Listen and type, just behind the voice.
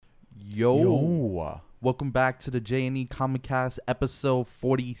Yo. Welcome back to the J&E Comic Cast episode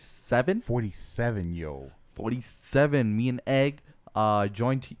 47. 47, yo. 47. Me and Egg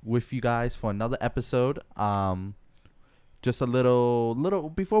joined with you guys for another episode. Just a little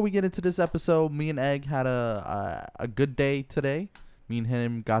before we get into this episode, me and Egg had a good day today. Me and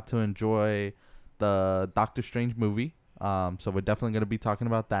him got to enjoy the Doctor Strange movie. So we're definitely going to be talking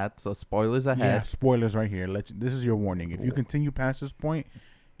about that. So spoilers ahead. Yeah, spoilers right here. This is your warning. If you continue past this point,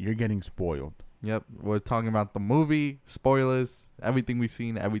 you're getting spoiled. Yep, we're talking about the movie, spoilers, everything we've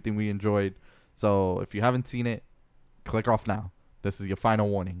seen, everything we enjoyed. So if you haven't seen it, click off now. This is your final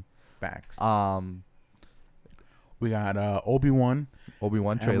warning. Facts. We got Obi-Wan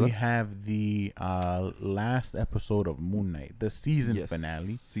trailer. And we have the last episode of Moon Knight, the season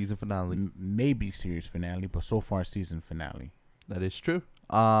finale. Season finale. Maybe series finale, but so far season finale. That is true.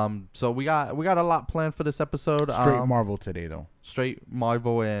 So we got a lot planned for this episode. Straight Marvel today, though. Straight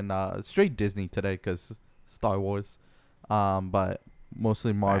Marvel and straight Disney today because Star Wars. But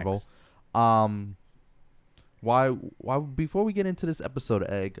mostly Marvel. Facts. Why before we get into this episode,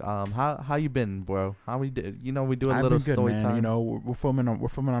 Egg, how you been, bro? How we did? You know, we do a little story time. You know, we're filming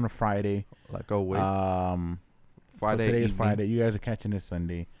on a Friday. Like always. Friday. So today is Friday. You guys are catching this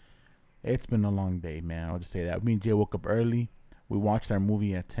Sunday. It's been a long day, man. I'll just say that. Me and Jay woke up early. We watched our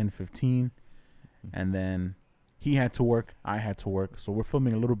movie at 10:15, and then he had to work. I had to work, so we're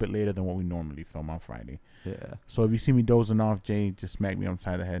filming a little bit later than what we normally film on Friday. Yeah. So if you see me dozing off, Jay, just smack me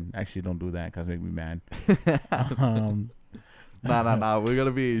upside the head. Actually, don't do that because it make me mad. Nah. We're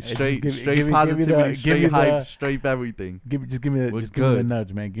gonna be straight give positivity, me straight hype, straight everything. Give me the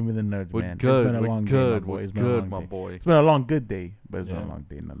nudge, man. Give me the nudge, man. Good. It's been a long day, my boy. It's been a long my day. boy. It's been a long good day, but it's been a long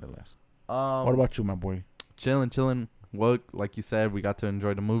day nonetheless. What about you, my boy? Chilling. Work, like you said, we got to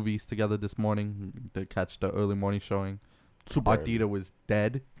enjoy the movies together this morning to catch the early morning showing. Our theater was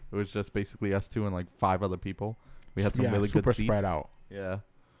dead. It was just basically us two and like 5 other people. We had some really good seats. Super spread out. Yeah.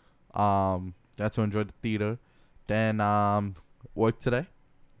 Got to enjoy the theater. Then work today.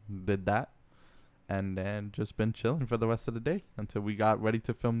 Did that. And then just been chilling for the rest of the day until we got ready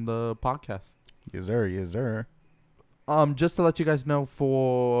to film the podcast. Yes, sir. Just to let you guys know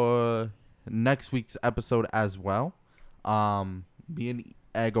for next week's episode as well. Me and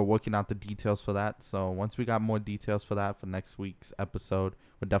Egg are working out the details for that. So once we got more details for that for next week's episode,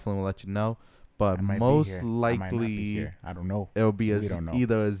 we'll definitely let you know. But most likely, I don't know. It'll be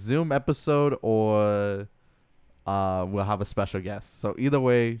either a Zoom episode or we'll have a special guest. So either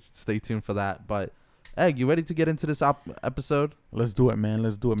way, stay tuned for that. But Egg, you ready to get into this episode? Let's do it, man.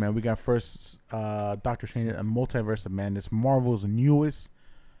 We got first Doctor Strange, a Multiverse of Madness, Marvel's newest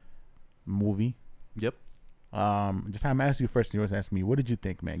movie. Yep. Just I'm asking you first, and you always ask me, what did you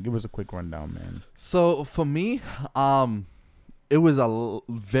think, man? Give us a quick rundown, man. So for me, it was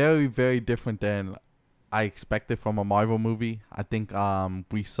very, very different than I expected from a Marvel movie. I think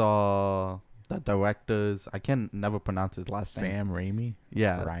we saw the directors. I can never pronounce his last name. Sam Raimi.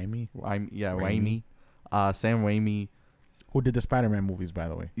 Yeah. Raimi. Raimi. Sam Raimi. Who did the Spider-Man movies, by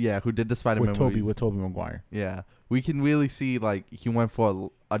the way? Yeah, who did the Spider-Man movies. With Tobey Maguire. Yeah. We can really see, like, he went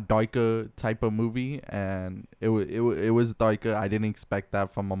for a darker type of movie, and it was darker. I didn't expect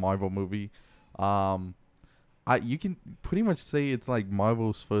that from a Marvel movie. You can pretty much say it's, like,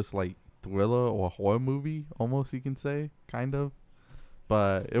 Marvel's first, like, thriller or horror movie, almost, you can say, kind of.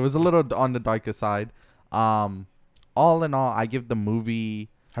 But it was a little on the darker side. All in all, I give the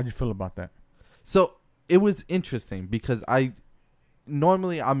movie... How'd you feel about that? So... It was interesting because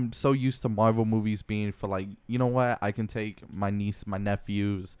normally I'm so used to Marvel movies being for like, you know what, I can take my niece, my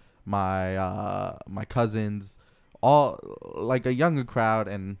nephews, my cousins, all like a younger crowd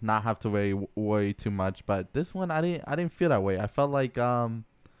and not have to worry too much. But this one I didn't feel that way. I felt like I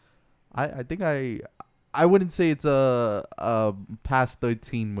think I wouldn't say it's a past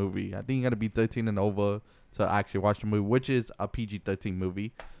 13 movie. I think you gotta be 13 and over to actually watch the movie, which is a PG-13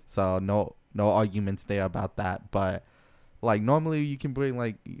 movie. So no arguments there about that. But like normally you can bring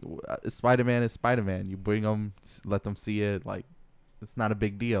like Spider-Man is Spider-Man. You bring them, let them see it. Like it's not a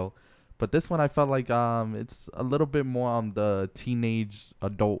big deal. But this one I felt like it's a little bit more on the teenage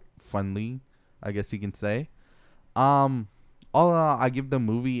adult friendly, I guess you can say. All in all, I give the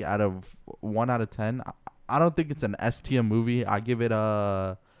movie out of 1 out of 10. I don't think it's an S tier movie. I give it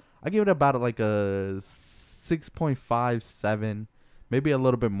about like a 6.5, 7. Maybe a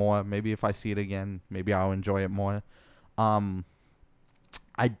little bit more. Maybe if I see it again, maybe I'll enjoy it more. I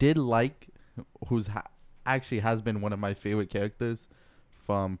did like who's actually has been one of my favorite characters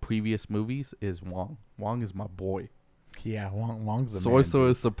from previous movies is Wong. Wong is my boy. Yeah, Wong's the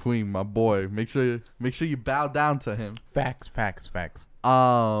Sorcerer Supreme, my boy. Make sure you bow down to him. Facts.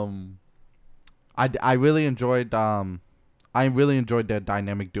 I really enjoyed their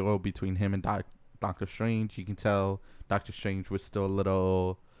dynamic duo between him and Doctor Strange. You can tell Doctor Strange was still a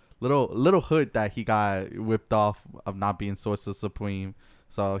little hood that he got whipped off of not being Sorcerer Supreme.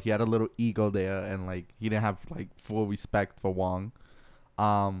 So he had a little ego there, and like he didn't have like full respect for Wong.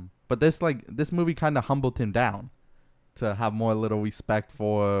 But this movie kind of humbled him down to have more little respect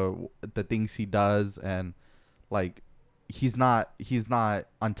for the things he does, and like he's not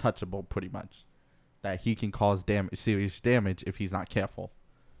untouchable pretty much. That he can cause serious damage if he's not careful.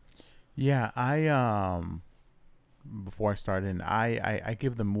 Yeah, I before I started, I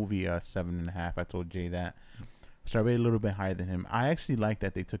give the movie a 7.5. I told Jay that. So I rated a little bit higher than him. I actually like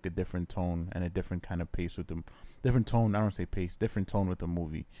that they took a different tone and a different kind of pace with them. Different tone, I don't say pace, different tone with the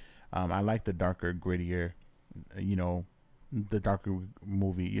movie. I like the darker, grittier, the darker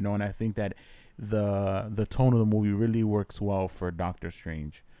movie, and I think that the tone of the movie really works well for Doctor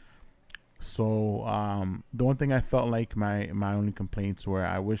Strange. So the one thing I felt like my only complaints were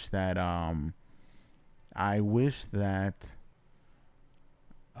I wish that there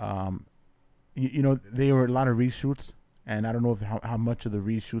were a lot of reshoots, and I don't know how much of the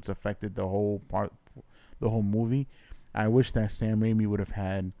reshoots affected the whole movie. I wish that Sam Raimi would have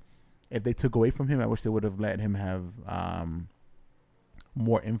had, if they took away from him, I wish they would have let him have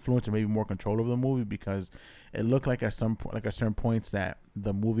more influence or maybe more control over the movie, because it looked like at certain points that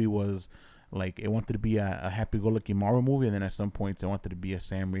the movie was like it wanted to be a happy-go-lucky Marvel movie, and then at some points it wanted to be a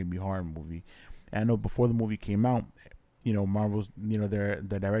Sam Raimi horror movie. And I know before the movie came out, Marvel's,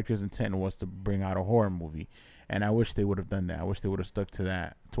 the director's intent was to bring out a horror movie, and I wish they would have done that. I wish they would have stuck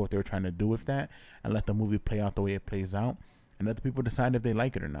to what they were trying to do with that, and let the movie play out the way it plays out, and let the people decide if they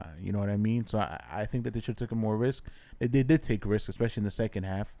like it or not. You know what I mean? So I think that they should have taken more risk. They did take risks, especially in the second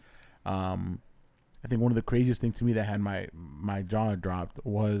half. I think one of the craziest things to me that had my jaw dropped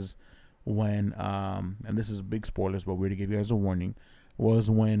was when, and this is big spoilers, but we're to give you guys a warning, was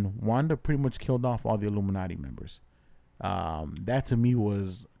when Wanda pretty much killed off all the Illuminati members. That to me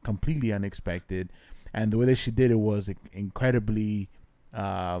was completely unexpected, and the way that she did it was incredibly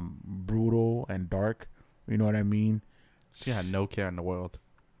brutal and dark. You know what I mean? She had no care in the world.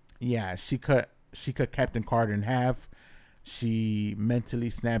 Yeah, she cut Captain Carter in half. She mentally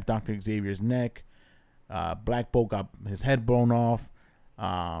snapped Dr. Xavier's neck. Black Bolt got his head blown off.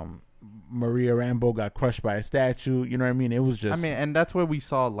 Maria Rambeau got crushed by a statue. You know what I mean? It was just... and that's where we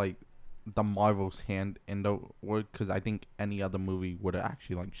saw, like, the Marvel's hand in the work, because I think any other movie would have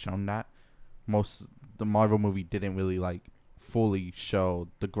actually, like, shown that. The Marvel movie didn't really, like, fully show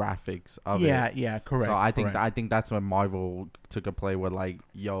the graphics of it. Yeah, correct. So I think that's when Marvel took a play where, like,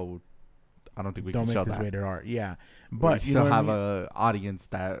 yo, I don't think we can show that. Don't make this rated R. Yeah. But we still have a audience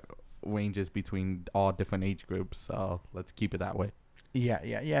that ranges between all different age groups, so let's keep it that way. Yeah.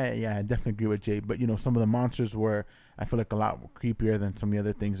 I definitely agree with Jay. But some of the monsters were, I feel like, a lot creepier than some of the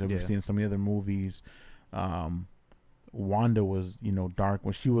other things that we've seen in some of the other movies. Wanda was, dark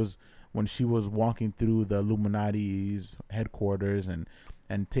when she was walking through the Illuminati's headquarters and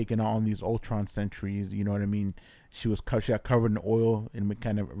taking on these Ultron sentries. You know what I mean? She got covered in oil and it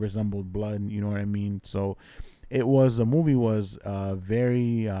kind of resembled blood. You know what I mean? So the movie was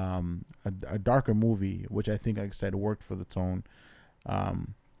very a darker movie, which I think, like I said, worked for the tone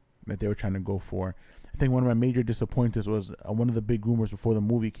that they were trying to go for. I think one of my major disappointments was one of the big rumors before the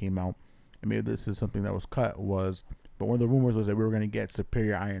movie came out, and maybe this is something that was cut, but one of the rumors was that we were going to get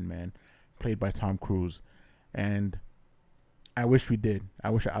Superior Iron Man, played by Tom Cruise, and I wish we did.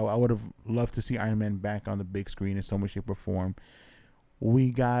 I would have loved to see Iron Man back on the big screen in some way, shape, or form. We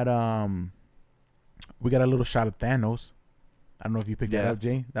got a little shot of Thanos. I don't know if you picked that up,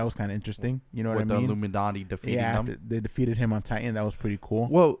 Jay. That was kind of interesting. You know what I mean? With the Illuminati defeating them. They defeated him on Titan. That was pretty cool.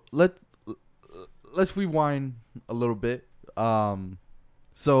 Well, let's rewind a little bit. So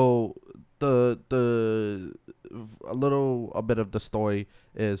a bit of the story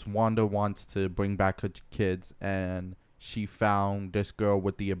is Wanda wants to bring back her kids, and she found this girl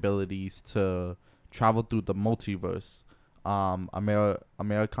with the abilities to travel through the multiverse. America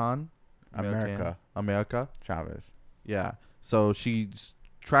Chavez. Yeah. So she's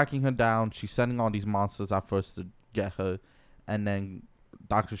tracking her down. She's sending all these monsters at first to get her, and then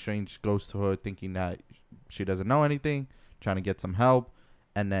Doctor Strange goes to her thinking that she doesn't know anything, trying to get some help,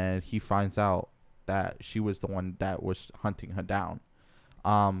 and then he finds out that she was the one that was hunting her down.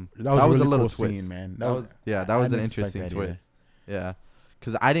 That was a little cool twist, man. That was an interesting twist. Yeah,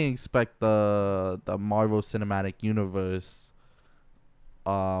 because I didn't expect the Marvel Cinematic Universe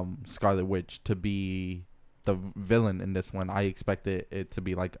Scarlet Witch to be the villain in this one. I expected it to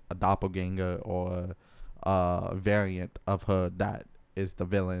be like a doppelganger or a variant of her that is the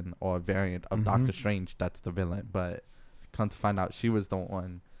villain or variant of Doctor Strange that's the villain. But come to find out, she was the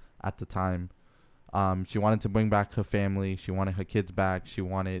one at the time. She wanted to bring back her family. She wanted her kids back. She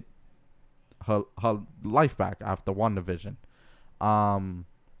wanted her life back after WandaVision.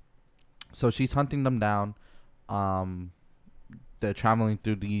 So she's hunting them down. They're traveling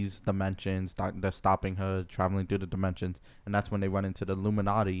through these dimensions. They're stopping her, traveling through the dimensions, and that's when they run into the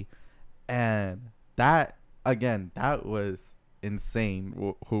Illuminati. And that, again, that was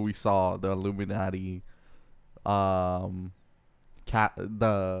insane. Who we saw, the Illuminati, the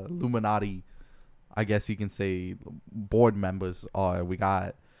Illuminati, I guess you can say, board members are. We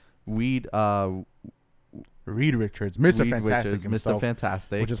got Reed Richards, Mr. Fantastic himself, Mr.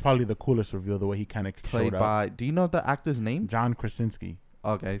 Fantastic, which is probably the coolest reveal, the way he kind of showed up. Do you know the actor's name? John Krasinski.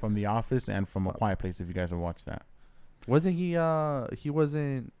 Okay. From The Office and from A Quiet Place, if you guys have watched that. Wasn't he? He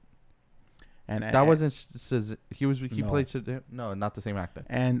wasn't. And that wasn't. He was. He played. No, not the same actor.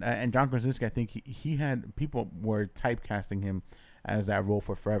 And John Krasinski, I think he had people were typecasting him as that role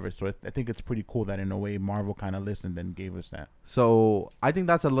for forever. So I think it's pretty cool that in a way Marvel kind of listened and gave us that. So I think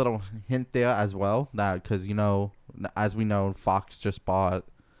that's a little hint there as well, that because as we know, Fox just bought,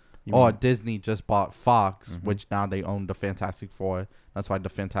 Disney just bought Fox, which now they own the Fantastic Four. That's why the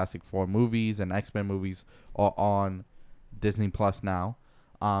Fantastic Four movies and X-Men movies are on Disney Plus now.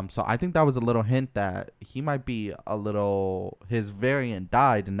 So I think that was a little hint that he might be his variant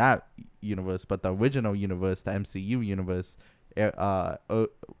died in that universe, but the original universe, the MCU universe,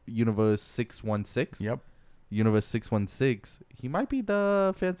 Universe 616. Yep. Universe 616. He might be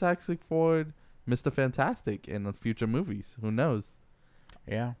the Fantastic Four, Mr. Fantastic in the future movies. Who knows?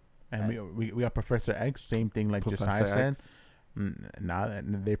 Yeah. And we got Professor X. Same thing like Josiah said. Now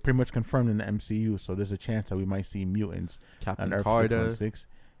they're pretty much confirmed in the MCU, so there's a chance that we might see mutants Captain on Earth Carter. 616.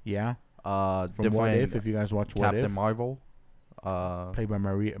 Yeah. From What if you guys watch What If. Captain Marvel. Played by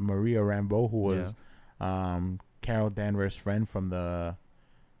Maria Rambeau, who was Carol Danvers' friend from the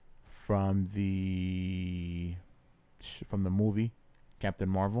movie Captain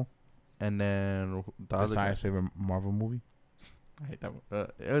Marvel, and then Josiah's favorite Marvel movie. I hate that one.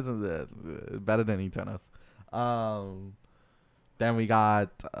 It wasn't better than Eternals. Then we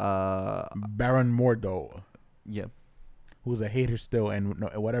got Baron Mordo. Yeah, who's a hater still, and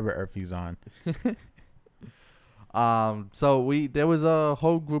whatever Earth he's on. So there was a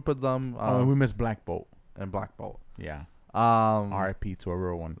whole group of them. And we missed Black Bolt. And Black Bolt. Yeah. R.I.P. to a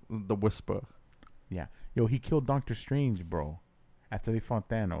real one. The Whisper. Yeah. Yo, he killed Doctor Strange, bro. After they fought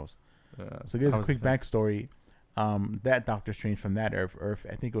Thanos. So here's a quick backstory. That Doctor Strange from that Earth,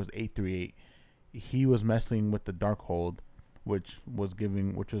 I think it was 838. He was messing with the Darkhold, which was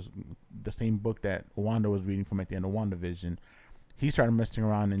the same book that Wanda was reading from at the end of WandaVision. He started messing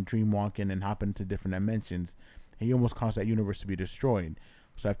around and dreamwalking and hopping into different dimensions. He almost caused that universe to be destroyed.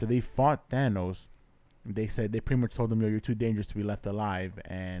 So after they fought Thanos, they pretty much told him, "Yo, you're too dangerous to be left alive,"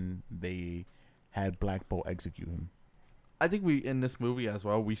 and they had Black Bolt execute him. I think in this movie as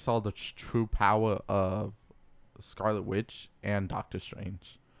well, we saw the true power of Scarlet Witch and Doctor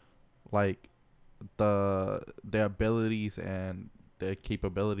Strange, like their abilities and their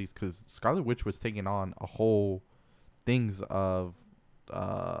capabilities. Because Scarlet Witch was taking on a whole things of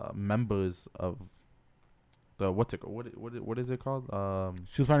members of the what is it called?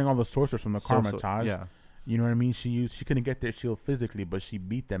 She was fighting all the sorcerers from the Karmatage. Yeah. You know what I mean? She couldn't get their shield physically, but she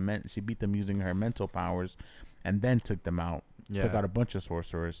beat them. She beat them using her mental powers, and then took them out. Yeah. Took out a bunch of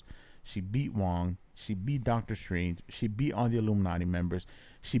sorcerers. She beat Wong. She beat Doctor Strange. She beat all the Illuminati members.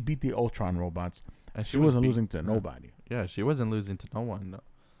 She beat the Ultron robots. And she wasn't losing to nobody. Yeah, she wasn't losing to no one.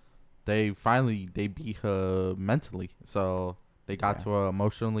 They beat her mentally, so they got to her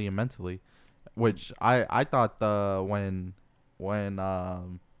emotionally and mentally, which I thought when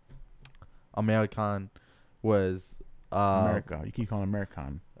American was America. You keep calling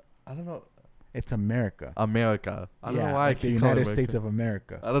American. I don't know. It's America. America. I don't know why like I keep the United States of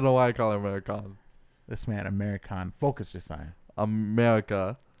America. I don't know why I call it American. This man, American. Focus, Josiah.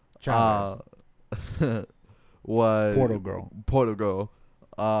 America. Chavez. Was Portal Girl.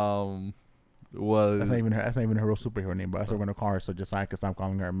 Was that's not even her real superhero name, but that's what we're gonna call her. So Josiah can stop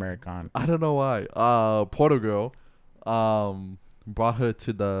calling her American. I don't know why. Portal Girl. Brought her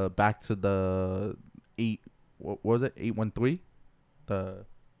back to the 8. What was it? 813.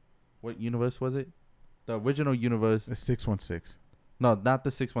 What universe was it? The original universe. The 616. No, not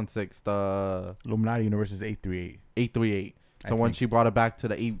the 616. The Illuminati universe is 838. 838. So when she brought it back to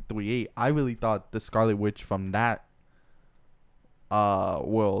the 838, I really thought the Scarlet Witch from that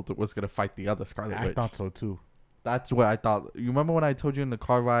world was gonna fight the other Scarlet Witch. I thought so too. That's what I thought. You remember when I told you in the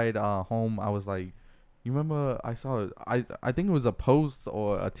car ride home? I was like, You remember I saw I think it was a post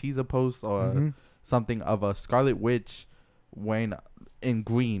or a teaser post or something of a Scarlet Witch wearing in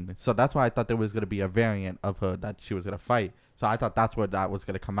green. So that's why I thought there was gonna be a variant of her that she was gonna fight. So I thought that's where that was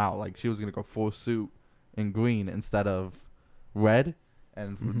gonna come out. Like she was gonna go full suit in green instead of red,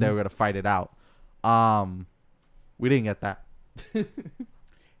 and they were gonna fight it out. We didn't get that.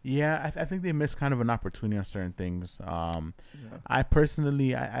 Yeah, I think they missed kind of an opportunity on certain things. I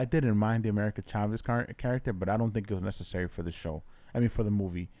personally, I didn't mind the America Chavez character, but I don't think it was necessary for the show. I mean, for the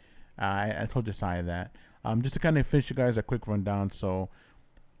movie. I told Josiah that. Just to kind of finish you guys a quick rundown. So,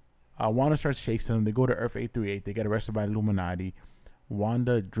 Wanda starts chasing them. They go to Earth 838. They get arrested by Illuminati.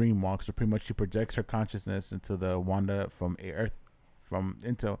 Wanda dreamwalks, so pretty much she projects her consciousness into the Wanda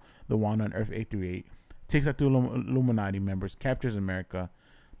into the Wanda on Earth 838. Takes out the Illuminati members, captures America.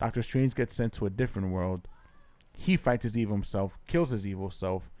 Doctor Strange gets sent to a different world. He fights his evil self, kills his evil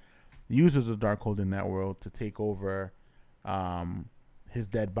self, uses the Darkhold in that world to take over his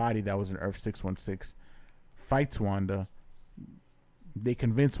dead body that was in Earth 616, fights Wanda. They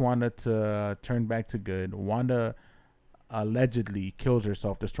convince Wanda to turn back to good. Wanda allegedly kills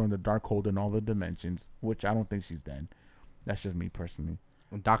herself, destroying the Darkhold in all the dimensions, which I don't think she's dead. That's just me personally.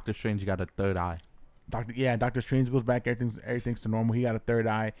 Doctor Strange got a third eye. Doctor Strange goes back. Everything's to normal. He got a third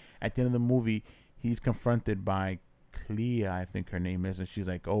eye. At the end of the movie, he's confronted by Clea, I think her name is, and she's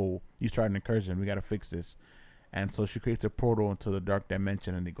like, "Oh, you started an incursion. We got to fix this." And so she creates a portal into the dark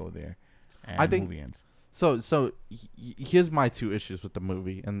dimension, and they go there. And I think the movie ends. So here's my two issues with the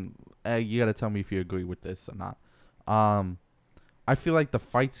movie, and you gotta tell me if you agree with this or not. I feel like the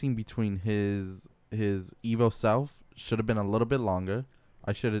fight scene between his evil self should have been a little bit longer.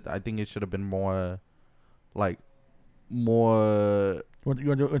 I think it should have been more. You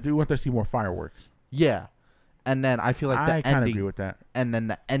want to see more fireworks? Yeah, and then I feel like I kind of agree with that. And then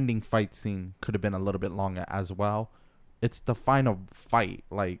the ending fight scene could have been a little bit longer as well. It's the final fight.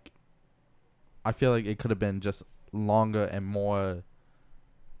 Like, I feel like it could have been just longer and more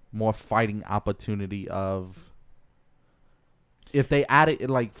fighting opportunity of. If they added,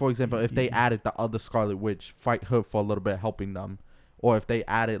 like, for example, if they added the other Scarlet Witch, fight her for a little bit, helping them, or if they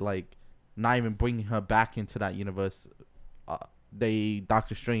added like. Not even bringing her back into that universe.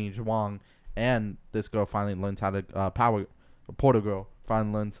 Doctor Strange, Wong, and this girl finally learns how to Porter girl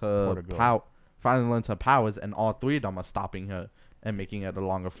finally learns her powers, and all three of them are stopping her and making it a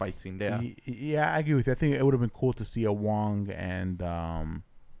longer fight scene there. Yeah, I agree with you. I think it would have been cool to see a Wong and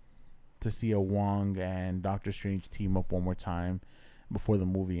Doctor Strange team up one more time before the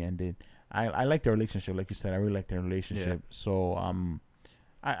movie ended. I like their relationship, like you said. I really like their relationship. Yeah. So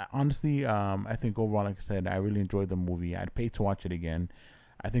I honestly, I think overall, like I said, I really enjoyed the movie. I'd pay to watch it again.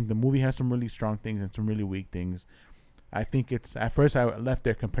 I think the movie has some really strong things and some really weak things. I think at first I left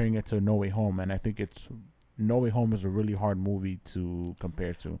there comparing it to No Way Home, and I think No Way Home is a really hard movie to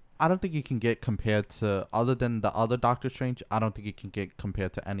compare to. I don't think it can get compared to, other than the other Doctor Strange, I don't think it can get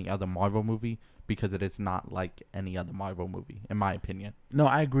compared to any other Marvel movie because it is not like any other Marvel movie, in my opinion. No,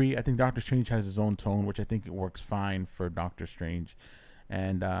 I agree. I think Doctor Strange has his own tone, which I think it works fine for Doctor Strange.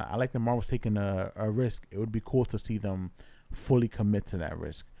 And I like that Marvel's taking a risk. It would be cool to see them fully commit to that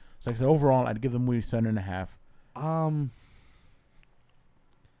risk. So like I said, overall, I'd give the movie 7.5.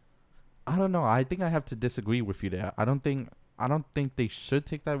 I don't know. I think I have to disagree with you there. I don't think they should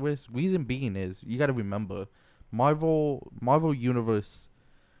take that risk. Reason being is, you got to remember, Marvel Universe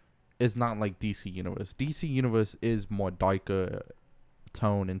is not like DC Universe. DC Universe is more darker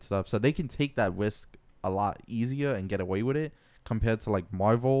tone and stuff. So they can take that risk a lot easier and get away with it. Compared to like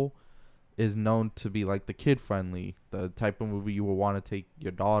Marvel is known to be like the kid friendly, the type of movie you will want to take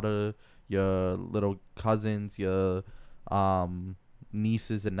your daughter, your little cousins, your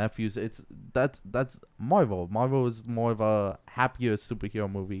nieces and nephews. That's Marvel. Marvel is more of a happier superhero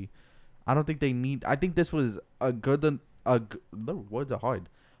movie. I don't think they need. I think this was the words are hard.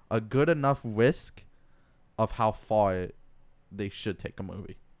 A good enough risk of how far they should take a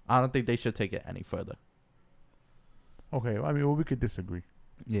movie. I don't think they should take it any further. Okay, I mean, we could disagree.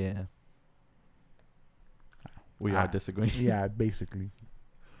 Yeah. We are disagreeing. Yeah, basically.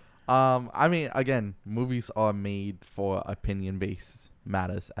 I mean, again, movies are made for opinion-based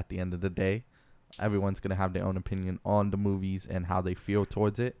matters at the end of the day. Everyone's going to have their own opinion on the movies and how they feel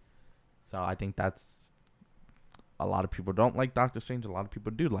towards it. So I think that's... A lot of people don't like Doctor Strange. A lot of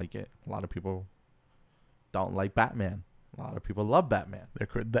people do like it. A lot of people don't like Batman. A lot of people love Batman.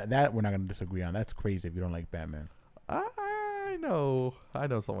 That we're not going to disagree on. That's crazy if you don't like Batman. I know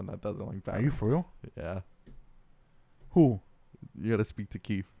someone that doesn't like Batman. Are you for real? Yeah. Who? You gotta speak to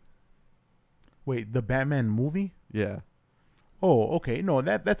Keith. Wait, the Batman movie? Yeah. Oh, okay. No,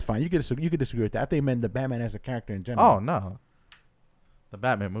 that's fine. You could disagree with that. I think meant the Batman as a character in general. Oh no, the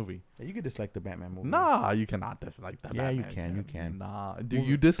Batman movie. Yeah, you could dislike the Batman movie. Nah, you cannot dislike that. Yeah, Batman. you can. Nah, do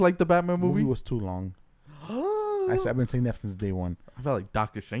you dislike the Batman movie? Movie was too long. I've been saying that since day one. I felt like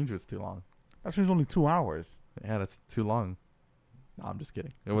Doctor Strange was too long. Doctor Strange was only 2 hours. Yeah, that's too long. No, I'm just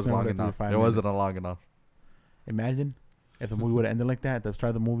kidding. It was long enough. It wasn't long enough. Imagine if the movie would have ended like that. At the start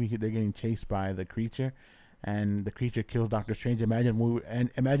of the movie, they're getting chased by the creature, and the creature kills Doctor Strange.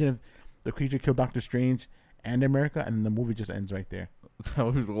 Imagine if the creature killed Doctor Strange and America, and the movie just ends right there.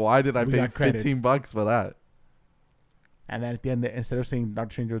 Why did I pay $15 for that? And then at the end, instead of saying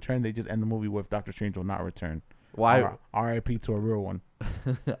Doctor Strange will return, they just end the movie with Doctor Strange will not return. Why? R.I.P. to a real one.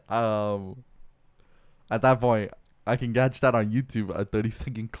 At that point, I can catch that on YouTube, a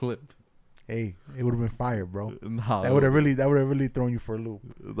 30-second clip. Hey, it would have been fire, bro. Nah, that would have really thrown you for a loop.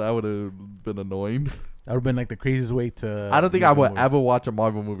 That would have been annoying. That would have been like the craziest way to. I don't think I would ever watch a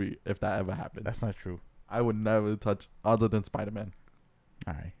Marvel movie if that ever happened. That's not true. I would never touch other than Spider-Man.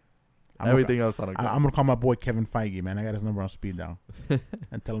 All right. Everything else I don't care. I'm gonna call my boy Kevin Feige, man. I got his number on speed dial,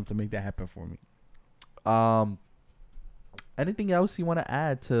 and tell him to make that happen for me. Anything else you want to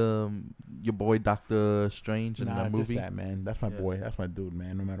add to your boy Doctor Strange in the movie? Just that, man. That's my boy. That's my dude,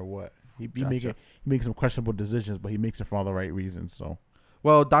 man. No matter what, he makes some questionable decisions, but he makes it for all the right reasons. So,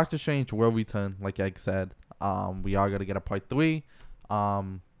 well, Doctor Strange will return, like Egg said. We are gonna get a part 3.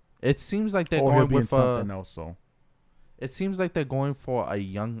 It seems like they're going with something else. So. It seems like they're going for a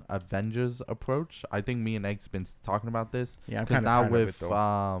Young Avengers approach. I think me and Egg's been talking about this. Yeah, I'm kind of tired of it,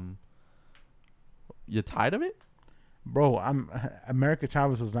 though. You're tired of it? Bro, America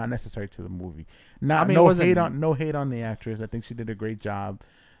Chavez was not necessary to the movie. No hate on the actress. I think she did a great job.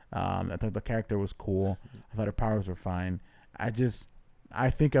 I thought the character was cool. I thought her powers were fine. I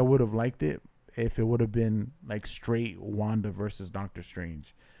think I would have liked it if it would have been like straight Wanda versus Doctor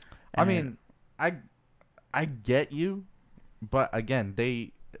Strange. I mean, I get you, but again,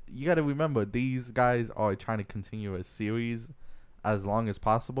 you got to remember these guys are trying to continue a series as long as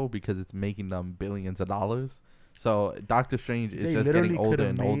possible because it's making them billions of dollars. So Doctor Strange is just getting older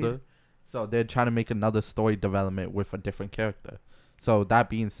and older. So they're trying to make another story development with a different character. So that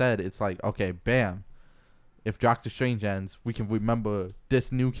being said, it's like, okay, bam. If Doctor Strange ends, we can remember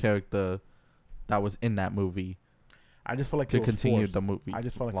this new character that was in that movie. I just feel like to continue the movie. I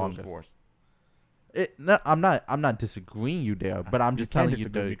just felt like it was forced. I'm not disagreeing you there, but I'm just telling you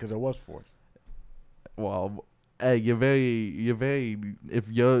because it was forced. Well, hey, you're very. If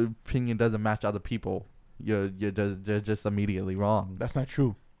your opinion doesn't match other people, you're just immediately wrong. That's not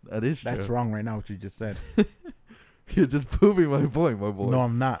true. That is true. That's wrong right now. What you just said. You're just proving my point, my boy. No,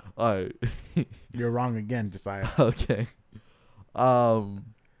 I'm not. All right. You're wrong again, Josiah. Okay.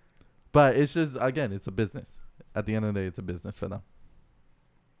 But it's just, again, it's a business. At the end of the day, it's a business for them.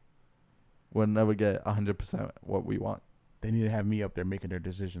 We'll never get 100% what we want. They need to have me up there making their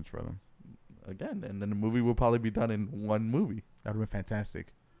decisions for them. Again, and then the movie will probably be done in one movie. That would have been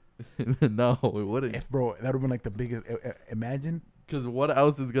fantastic. No, it wouldn't. Bro, that would have been like the biggest. Imagine. Because what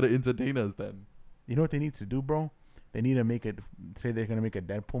else is going to entertain us then? You know what they need to do, bro? They need to say they're going to make a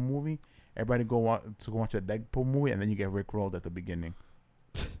Deadpool movie. Everybody go watch a Deadpool movie, and then you get Rick rolled at the beginning.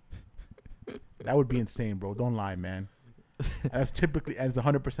 That would be insane, bro. Don't lie, man. That's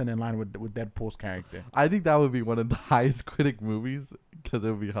 100% in line with Deadpool's character. I think that would be one of the highest critic movies because it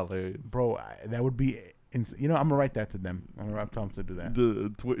would be hilarious. Bro, that would be insane. You know, I'm going to write that to them. I'm going to tell them to do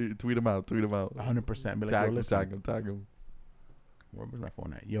that. Tweet them out. 100%. Be like, tag him. Where's my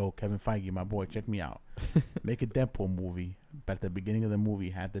phone at? Yo, Kevin Feige, my boy, check me out. Make a Deadpool movie, but at the beginning of the movie,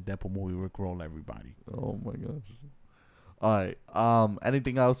 have the Deadpool movie rickroll everybody. Oh my gosh. All right.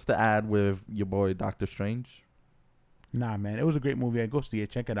 Anything else to add with your boy Doctor Strange? Nah, man. It was a great movie. Go see it.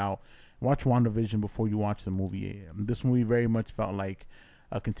 Check it out. Watch WandaVision before you watch the movie. This movie very much felt like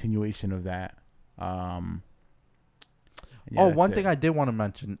a continuation of that. One thing I did want to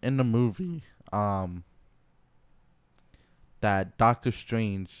mention in the movie, that Doctor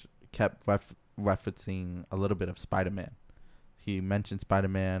Strange kept referencing a little bit of Spider-Man. He mentioned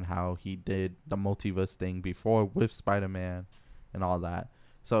Spider-Man, how he did the multiverse thing before with Spider-Man and all that.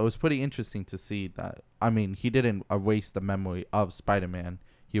 So it was pretty interesting to see that. I mean, he didn't erase the memory of Spider-Man.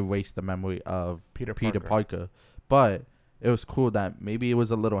 He erased the memory of Peter Parker. But it was cool that maybe it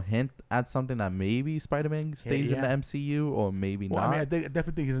was a little hint at something that maybe Spider-Man stays in the MCU or maybe not. I mean, I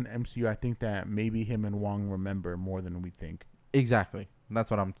definitely think he's in the MCU. I think that maybe him and Wong remember more than we think. Exactly. That's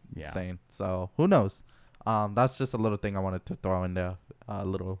what I'm saying. So who knows? That's just a little thing I wanted to throw in there. A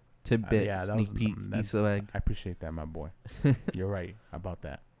little tidbit, sneak peek, Easter egg. I appreciate that, my boy. You're right about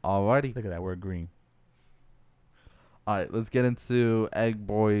that. Alrighty. Look at that. We're agreeing. All right, let's get into Egg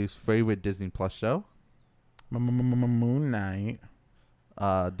Boy's favorite Disney Plus show. Moon Knight.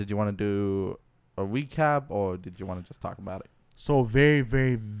 Did you want to do a recap or did you want to just talk about it? So very,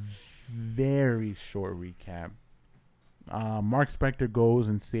 very, very short recap. Mark Spector goes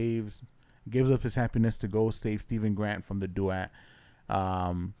and gives up his happiness to go save Stephen Grant from the Duat.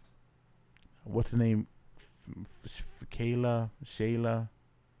 What's the name? Shayla,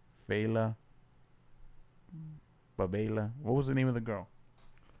 Babela. What was the name of the girl?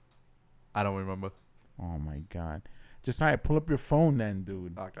 I don't remember. Oh my God! Just pull up your phone then,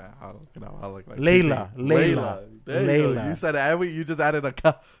 dude. Okay, I'll look it up. I'll look like Layla. You said every. You just added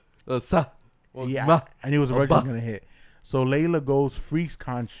a sa. Yeah, I knew it was originally gonna hit. So Layla goes, frees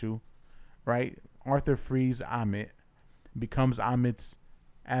Khonshu, right? Arthur frees Amit, becomes Amit's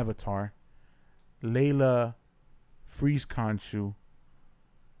avatar. Layla frees Khonshu,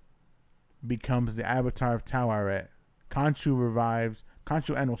 becomes the avatar of Taweret. Khonshu revives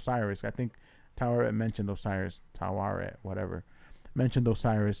Khonshu and Osiris. I think Taweret mentioned Osiris. Taweret, whatever. Mentioned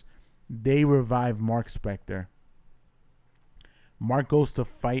Osiris. They revive Mark Spector. Mark goes to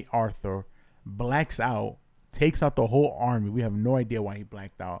fight Arthur, blacks out, takes out the whole army. We have no idea why he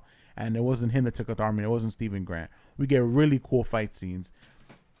blacked out. And it wasn't him that took out the army. It wasn't Stephen Grant. We get really cool fight scenes.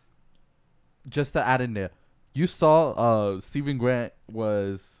 Just to add in there, you saw Stephen Grant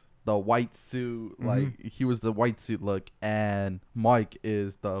was the white suit, like he was the white suit look, and Mike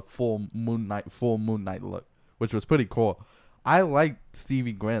is the full Moon Knight look, which was pretty cool. I liked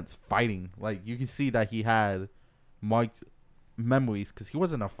Stevie Grant's fighting. Like you can see that he had Mike's memories because he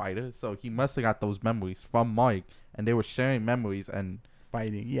wasn't a fighter, so he must have got those memories from Mike, and they were sharing memories and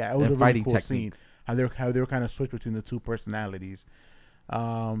fighting. Yeah, it was a really cool scene. How they were kind of switched between the two personalities.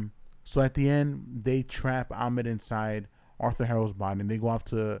 So at the end, they trap Amit inside Arthur Harrow's body, and they go off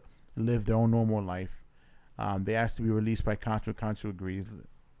to live their own normal life. They ask to be released by Khonshu. Khonshu agrees.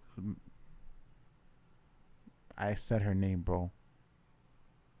 I said her name, bro.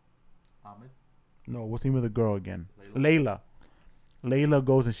 Amit? No, what's the name of the girl again? Layla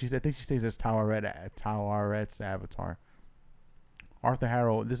goes and I think she says it's Tawaret's avatar. Arthur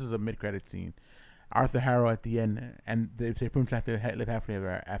Harrow, this is a mid-credit scene. Arthur Harrow at the end, and they pretty much have to live happily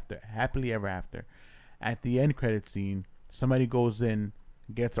ever after. At the end credit scene, somebody goes in,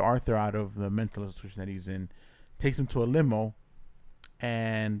 gets Arthur out of the mental institution that he's in, takes him to a limo,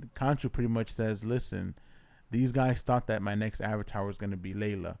 and Khonshu pretty much says, listen, these guys thought that my next avatar was going to be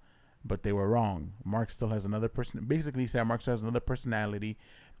Layla, but they were wrong. Mark still has another person. Basically, he said Mark still has another personality,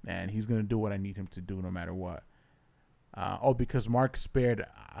 and he's going to do what I need him to do no matter what. Because Mark spared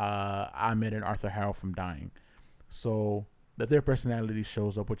Amit and Arthur Harrow from dying. So the third personality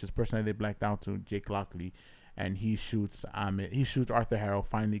shows up, which is the personality they blacked out to, Jake Lockley, and he shoots Amit. He shoots Arthur Harrow,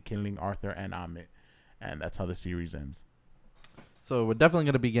 finally killing Arthur and Amit. And that's how the series ends. So we're definitely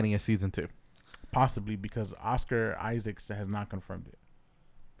going to be getting a season 2. Possibly, because Oscar Isaacs has not confirmed it.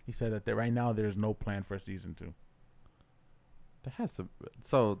 He said that right now there's no plan for season 2. There has to.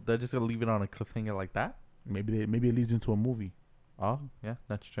 So they're just going to leave it on a cliffhanger like that? Maybe it leads into a movie. Oh, yeah,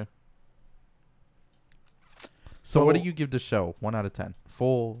 that's true. So what do you give the show? 1 out of 10.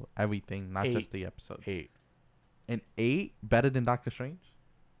 Full everything, not 8, just the episode. 8. An 8? Better than Doctor Strange?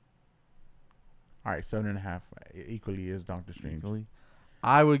 All right, 7.5. Equally is Doctor Strange. Equally?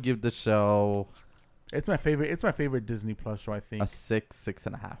 I would give the show. It's my favorite Disney Plus show. I think a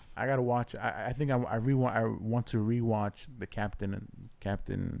 6.5. I gotta watch. I think I want to rewatch the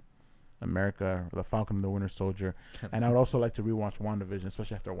Captain America, the Falcon and the Winter Soldier, and I would also like to rewatch WandaVision,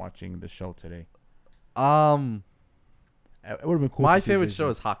 especially after watching the show today. It would have been cool. My favorite show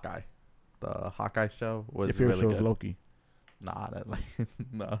is Hawkeye. The Hawkeye show was Your favorite really show good. is Loki. Nah,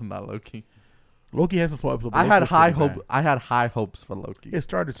 no, not Loki. Loki has a slow episode. I had high hope. I had high hopes for Loki. It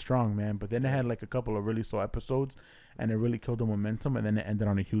started strong, man, but then it had like a couple of really slow episodes, and it really killed the momentum, and then it ended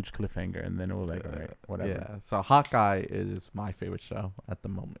on a huge cliffhanger, and then it was like, all right, whatever. Yeah. So Hawkeye is my favorite show at the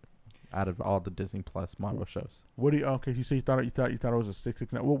moment, out of all the Disney Plus Marvel shows. What do you? Okay, you say you thought it was a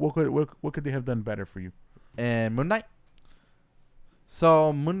 6.5. What could they have done better for you? And Moon Knight.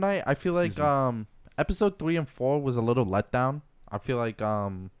 So Moon Knight, I feel like episode 3 and 4 was a little letdown. I feel like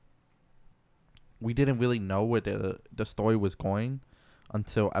we didn't really know where the story was going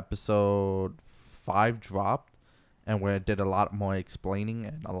until episode 5 dropped, and where it did a lot more explaining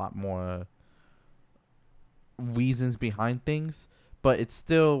and a lot more reasons behind things. But it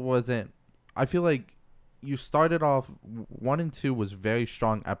still wasn't. I feel like you started off 1 and 2 was very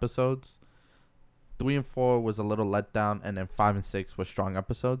strong episodes. 3 and 4 was a little letdown, and then 5 and 6 were strong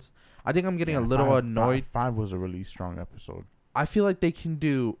episodes. I think I'm getting a little annoyed. 5 was a really strong episode. I feel like they can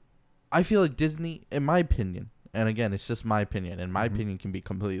do. I feel like Disney, in my opinion, and again, it's just my opinion, and my opinion can be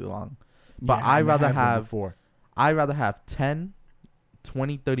completely wrong. But I'd rather have 10,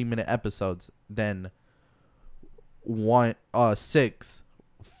 20, 30-minute episodes than 6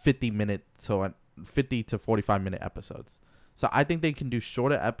 50-minute to 50 to 45-minute episodes. So I think they can do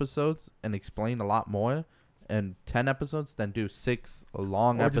shorter episodes and explain a lot more in 10 episodes than do 6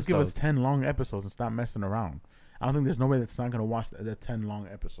 long episodes. Or just give us 10 long episodes and stop messing around. I don't think there's nobody that's not going to watch the 10 long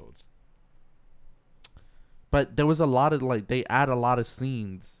episodes. But there was a lot of, like, they add a lot of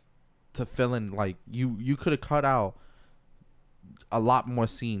scenes to fill in. Like, you could have cut out a lot more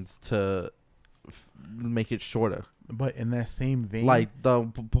scenes to make it shorter. But in that same vein, like the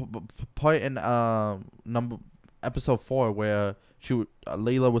part in episode 4 where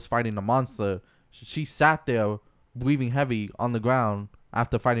Layla was fighting the monster, she sat there breathing heavy on the ground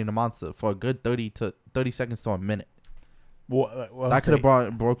after fighting the monster for a good 30 seconds to a minute. Well, that could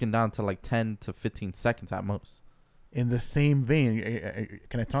have broken down to like 10 to 15 seconds at most. In the same vein,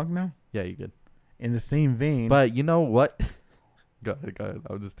 can I talk now? Yeah, you good. In the same vein, but you know what? Go ahead.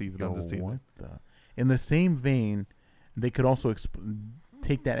 I'm just teasing. What the? In the same vein, they could also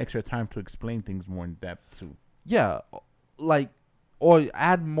take that extra time to explain things more in depth too. Yeah, like, or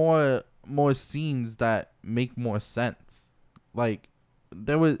add more scenes that make more sense. Like,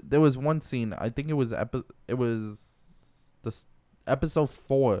 there was one scene. I think it was episode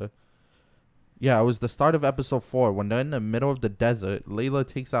 4. Yeah, it was the start of episode 4 when they're in the middle of the desert. Layla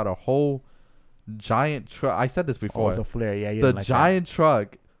takes out a whole giant truck. I said this before. Oh, the flare. Yeah, the giant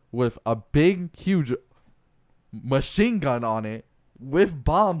truck with a big, huge machine gun on it, with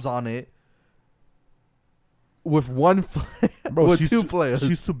bombs on it, with one Bro, with two players.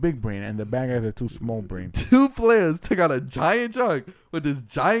 She's too big brain, and the bad guys are too small brain. 2 players took out a giant truck with this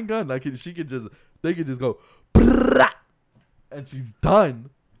giant gun. Like they could just go, and she's done.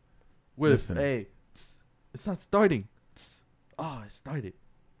 With it's not starting. Oh, it started.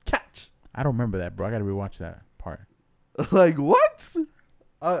 Catch. I don't remember that, bro. I gotta rewatch that part. Like what?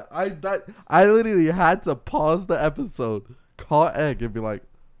 I literally had to pause the episode, call Egg, and be like,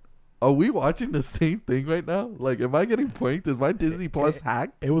 "Are we watching the same thing right now? Like, am I getting pranked? Is my Disney Plus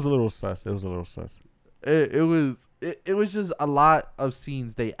hacked?" It was a little sus. It was just a lot of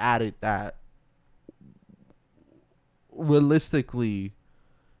scenes they added that realistically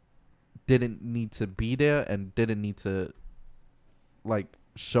didn't need to be there and didn't need to like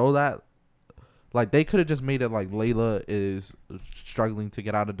show that. Like, they could have just made it like Layla is struggling to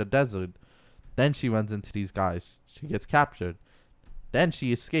get out of the desert. Then she runs into these guys. She gets captured. Then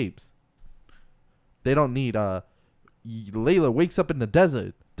she escapes. They don't need Layla wakes up in the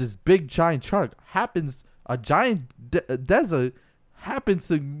desert. This big giant truck happens. A giant desert happens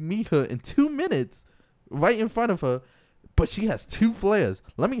to meet her in 2 minutes, right in front of her. But she has 2 flares.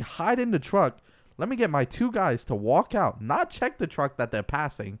 Let me hide in the truck. Let me get my 2 guys to walk out. Not check the truck that they're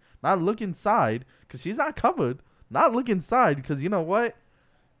passing. Not look inside, because she's not covered. Not look inside, because you know what?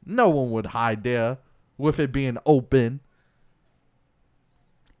 No one would hide there with it being open.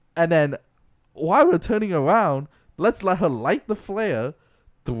 And then, while we're turning around, let's let her light the flare,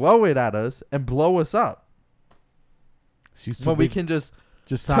 throw it at us, and blow us up. But we can just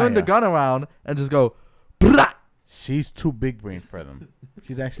turn the gun around and just go, Brah! She's too big brain for them.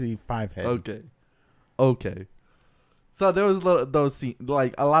 She's actually 5 head. Okay. So there was those scenes,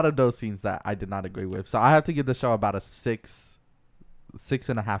 like a lot of those scenes that I did not agree with. So I have to give the show about a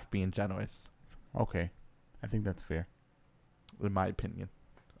 6.5 being generous. Okay, I think that's fair, in my opinion.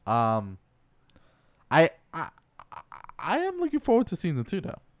 I am looking forward to season 2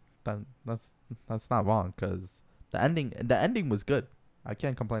 though. That's not wrong, because the ending was good. I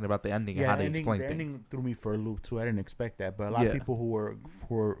can't complain about the ending and how they explained things. The ending threw me for a loop too. I didn't expect that, but a lot of people who were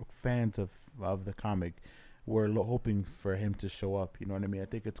fans of the comic were hoping for him to show up. You know what I mean? I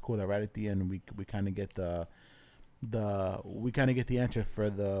think it's cool that right at the end we kind of get the answer for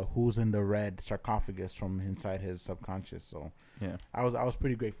the who's in the red sarcophagus from inside his subconscious. So yeah, I was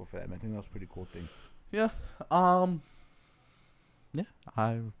pretty grateful for that, man. I think that was a pretty cool thing. Yeah. Yeah.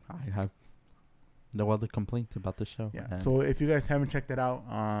 I have no other complaints about the show. Yeah. So if you guys haven't checked it out,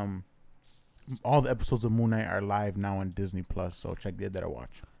 all the episodes of Moon Knight are live now on Disney Plus. So check that out.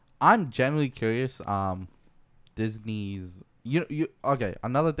 Watch. I'm genuinely curious. Disney's okay.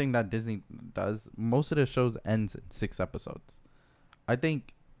 Another thing that Disney does, most of their shows ends in 6 episodes. I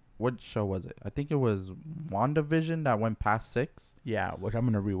think, what show was it? I think it was WandaVision that went past 6. Yeah, which I'm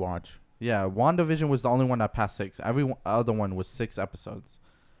gonna rewatch. Yeah, WandaVision was the only one that passed 6. Every other one was 6 episodes.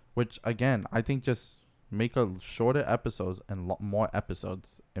 Which, again, I think just make a shorter episodes and more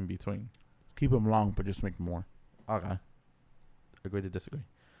episodes in between. Keep them long, but just make more. Okay. Agree to disagree.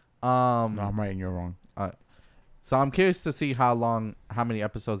 No, I'm right and you're wrong. So I'm curious to see how many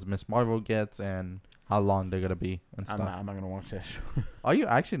episodes Miss Marvel gets and how long they're gonna be and stuff. I'm not gonna watch that show. Are you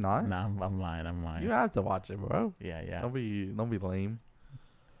actually not? Nah, I'm lying. You have to watch it, bro. Yeah. Don't be lame.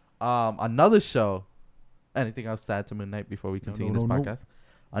 Another show. Anything else to add to Moon Knight before we continue this podcast?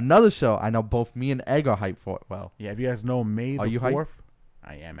 Another show I know both me and Egg are hyped for. Well, yeah. If you guys know May the 4th,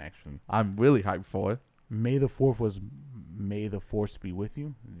 I am actually. I'm really hyped for it. May the 4th was May the Force Be With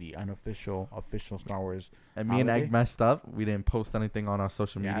You, the official Star Wars. And me holiday. And Egg messed up. We didn't post anything on our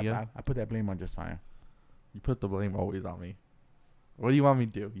social media. I put that blame on Josiah. You put the blame always on me. What do you want me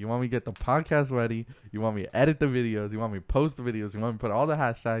to do? You want me to get the podcast ready? You want me to edit the videos? You want me to post the videos? You want me to put all the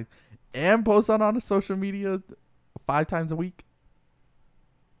hashtags and post on the social media 5 times a week?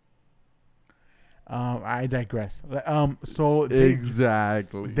 I digress. So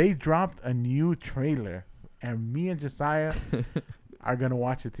they dropped a new trailer, and me and Josiah are gonna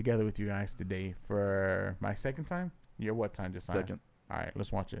watch it together with you guys today for my second time. Your what time, Josiah? Second. All right,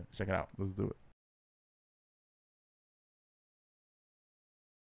 let's watch it. Check it out. Let's do it.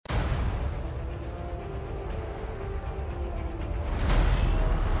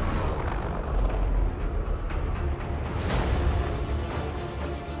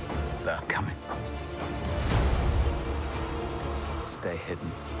 They're coming. Stay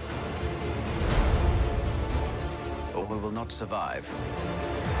hidden, or we will not survive.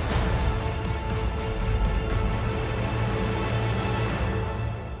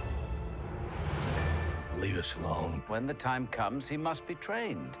 Leave us alone. When the time comes, he must be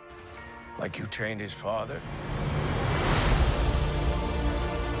trained. Like you trained his father?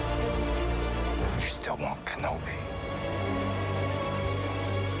 You still want Kenobi.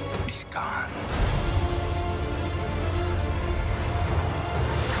 He's gone.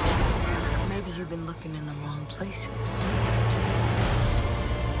 Maybe you've been looking in the wrong places.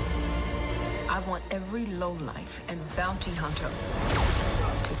 I want every lowlife and bounty hunter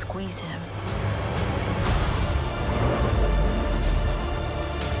to squeeze him.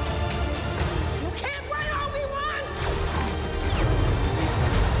 You can't run Obi-Wan!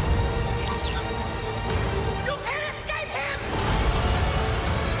 You can't escape him!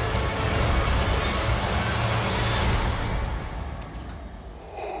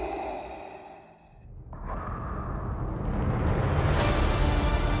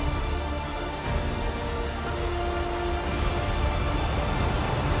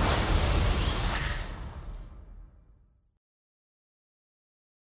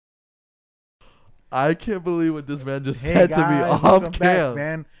 I can't believe what this man just said to me off cam.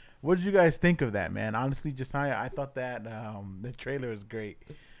 Man, what did you guys think of that, man? Honestly, Josiah, I thought that the trailer is great.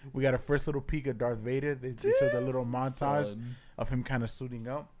 We got a first little peek of Darth Vader. They showed a little montage of him kind of suiting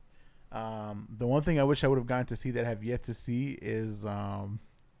up. The one thing I wish I would have gotten to see that I have yet to see is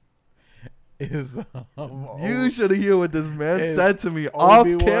you should hear what this man said to me off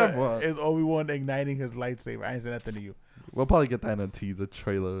camera. Is Obi-Wan igniting his lightsaber? I ain't said nothing to you. We'll probably get that in a teaser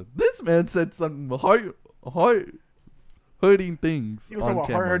trailer. This man said some heart-hurting things. You talking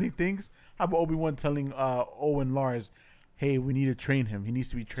about heart-hurting things? How about Obi-Wan telling Owen Lars, hey, we need to train him. He needs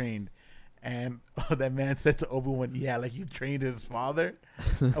to be trained. And that man said to Obi-Wan, yeah, like you trained his father.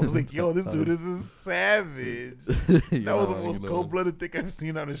 I was like, yo, this dude is savage. That was the most cold-blooded thing I've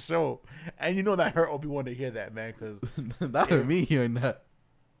seen on the show. And you know that hurt Obi-Wan to hear that, man. Cause that hurt me hearing that.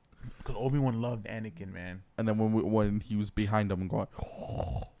 Because Obi-Wan loved Anakin, man. And then when he was behind him and going,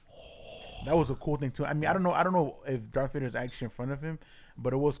 that was a cool thing too. I mean, I don't know if Darth Vader is actually in front of him,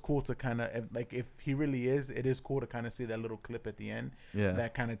 but it was cool to kind of like if he really is, it is cool to kind of see that little clip at the end. Yeah.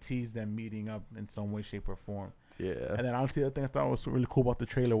 That kind of teased them meeting up in some way, shape, or form. Yeah. And then honestly, the other thing I thought was really cool about the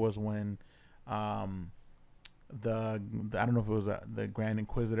trailer was when, the I don't know if it was the Grand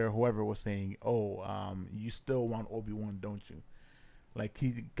Inquisitor, whoever was saying, you still want Obi-Wan, don't you? Like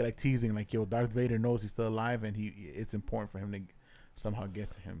he teasing like, yo, Darth Vader knows he's still alive and it's important for him to somehow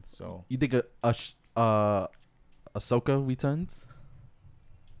get to him. So you think Ahsoka returns?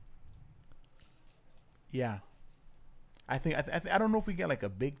 Yeah, I think I don't know if we get like a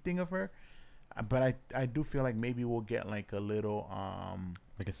big thing of her, but I do feel like maybe we'll get like a little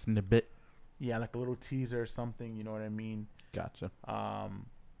like a snippet. Yeah, like a little teaser or something. You know what I mean? Gotcha.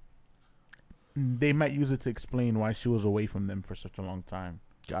 They might use it to explain why she was away from them for such a long time.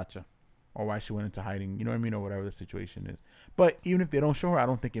 Gotcha. Or why she went into hiding, you know what I mean, or whatever the situation is. But even if they don't show her, I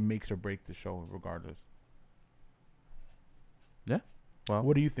don't think it makes or breaks the show regardless. Yeah. Well,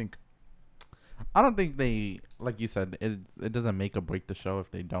 what do you think? I don't think they, like you said, it doesn't make or break the show if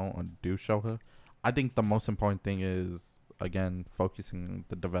they don't or do show her. I think the most important thing is, again, focusing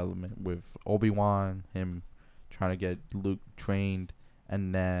the development with Obi-Wan, him trying to get Luke trained,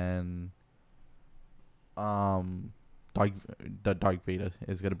 and then Dark Vader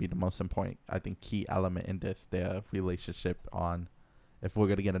is gonna be the most important, I think, key element in this, their relationship on if we're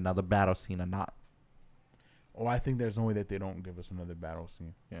gonna get another battle scene or not. Oh, I think there's no way that they don't give us another battle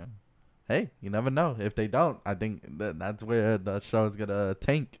scene. Yeah. Hey, you never know. If they don't, I think that's where the show is gonna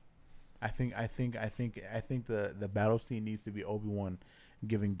tank. I think the battle scene needs to be Obi-Wan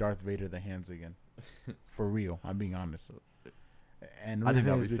giving Darth Vader the hands again. For real, I'm being honest. And I think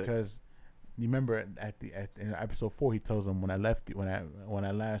the that thing is because you remember in episode 4 he tells him, when I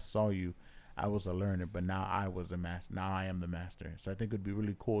last saw you, I was a learner, but now I was a master. Now I am the master. So I think it'd be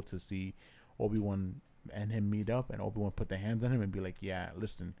really cool to see Obi-Wan and him meet up, and Obi-Wan put their hands on him and be like, "Yeah,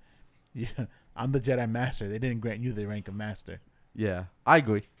 listen, yeah, I'm the Jedi Master. They didn't grant you the rank of master." Yeah, I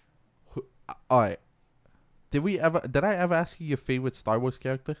agree. All right. Did I ever ask you your favorite Star Wars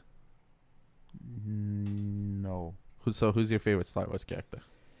character? No. Who's your favorite Star Wars character?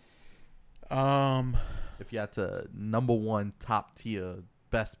 If you had to number one top tier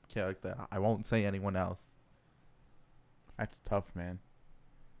best character, I won't say anyone else. That's tough, man.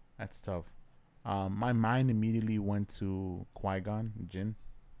 That's tough. My mind immediately went to Qui-Gon Jinn.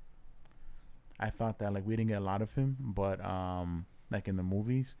 I thought that we didn't get a lot of him, but in the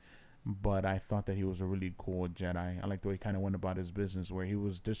movies. But I thought that he was a really cool Jedi. I like the way he kind of went about his business, where he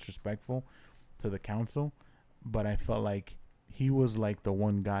was disrespectful to the council, but I felt like he was the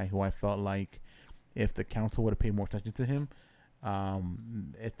one guy who I felt like if the council would have paid more attention to him,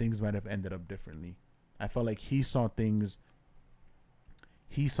 things might have ended up differently. I felt like he saw things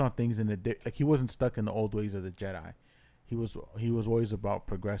in he wasn't stuck in the old ways of the Jedi. He was always about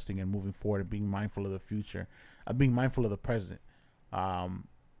progressing and moving forward and being mindful of the future, being mindful of the present.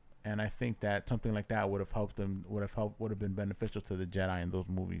 And I think that something like that would have helped them. Would have been beneficial to the Jedi in those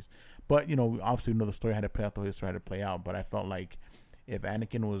movies. But obviously, the story had to play out the way the story had to play out. But I felt like if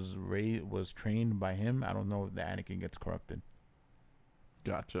Anakin was trained by him, I don't know if that Anakin gets corrupted.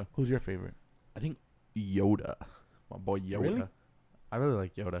 Gotcha. Who's your favorite? I think Yoda, my boy Yoda. Really? I really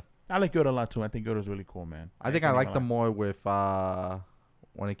like Yoda. I like Yoda a lot too. I think Yoda's really cool, man. I think I liked him more with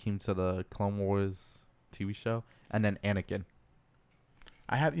when it came to the Clone Wars TV show, and then Anakin.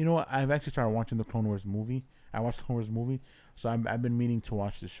 I've actually started watching the Clone Wars movie. I watched the Clone Wars movie, so I've been meaning to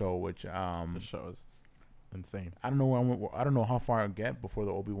watch the show, which the show is insane. I don't know how far I'll get before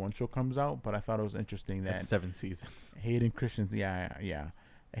the Obi-Wan show comes out, but I thought it was interesting that That's 7 seasons. Hayden Christensen, yeah.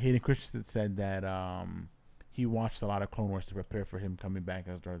 Hayden Christensen said that he watched a lot of Clone Wars to prepare for him coming back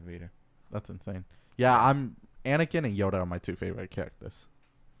as Darth Vader. That's insane. Yeah, Anakin and Yoda are my two favorite characters.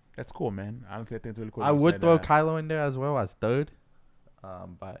 That's cool, man. Honestly, I think it's really cool. I would throw Kylo in there as well as third.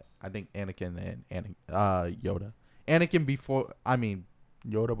 But I think Anakin and Yoda. Anakin before, Yoda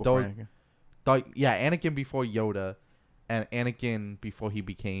before Anakin. Anakin before Yoda, and Anakin before he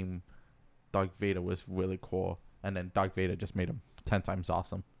became Darth Vader was really cool, and then Darth Vader just made him 10 times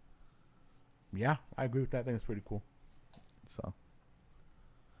awesome. Yeah, I agree with that. I think it's pretty cool. So,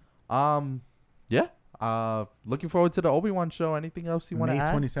 yeah. Looking forward to the Obi-Wan show. Anything else you want to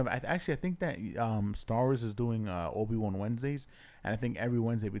add? May 27th. I think that Star Wars is doing Obi-Wan Wednesdays, and I think every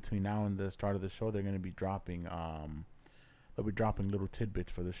Wednesday between now and the start of the show, they're going to be dropping little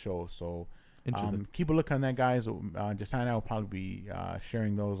tidbits for the show. So keep a look on that, guys. Josiah and I will probably be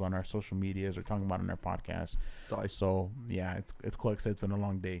sharing those on our social medias or talking about on our podcast. So yeah, it's cool. Like I said, it's been a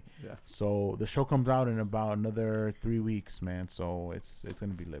long day. Yeah. So the show comes out in about another 3 weeks, man. So it's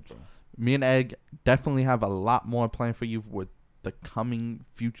going to be lit, bro. Me and Egg definitely have a lot more planned for you with the coming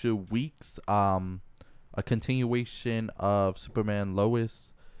future weeks. A continuation of Superman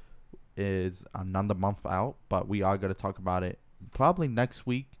Lois is another month out, but we are going to talk about it probably next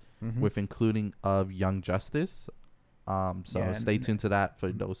week with including of Young Justice. Stay tuned to that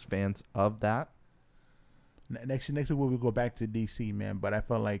for those fans of that. Next week we'll go back to DC, man. But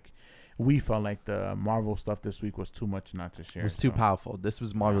we felt like the Marvel stuff this week was too much not to share. It was too powerful. This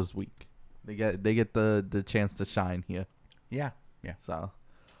was Marvel's week. They get the chance to shine here. Yeah. So,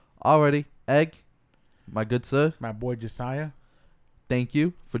 alrighty, Egg, my good sir, my boy Josiah. Thank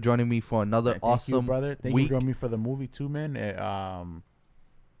you for joining me for another awesome you, brother. Thank week. you for joining me for the movie too, man.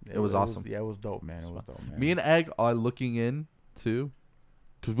 It was awesome. It was dope, man. It was dope, man. Me and Egg are looking in too,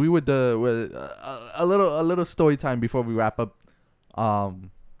 because we would a little story time before we wrap up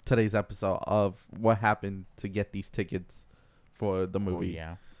today's episode of what happened to get these tickets for the movie. Oh,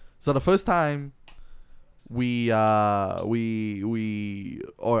 yeah. So the first time we are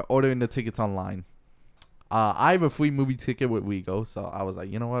ordering the tickets online. I have a free movie ticket with WeGo, so I was like,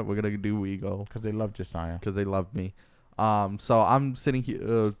 you know what, we're gonna do WeGo because they love Josiah. Because they love me. So I'm sitting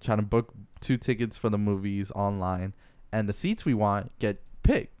here trying to book 2 tickets for the movies online, and the seats we want get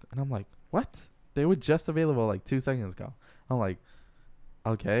picked, and I'm like, what? They were just available like 2 seconds ago. I'm like,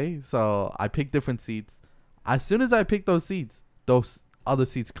 okay. So I picked different seats. As soon as I picked those seats, those other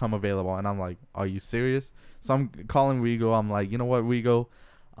seats come available. And I'm like, are you serious? So I'm calling Regal. I'm like, you know what, Regal?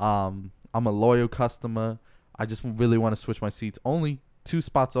 I'm a loyal customer. I just really want to switch my seats. Only 2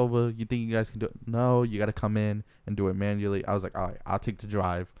 spots over. You think you guys can do it? No, you got to come in and do it manually. I was like, all right, I'll take the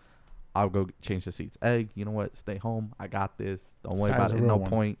drive. I'll go change the seats. Egg, you know what? Stay home. I got this. Don't worry about it. No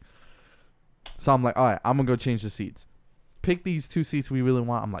point. So I'm like, all right, I'm going to go change the seats. Pick these 2 seats we really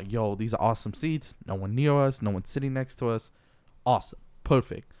want. I'm like, yo, these are awesome seats. No one near us. No one sitting next to us. Awesome.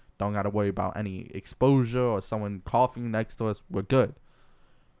 Perfect. Don't got to worry about any exposure or someone coughing next to us. We're good.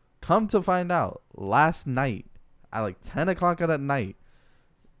 Come to find out, last night, at like 10 o'clock at night,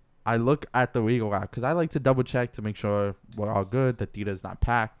 I look at the Regal app because I like to double check to make sure we're all good. The theater's not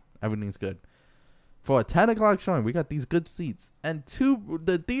packed. Everything's good. For a 10 o'clock showing, we got these good seats. And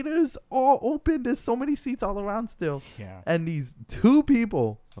the theater's all open. There's so many seats all around still. Yeah. And these 2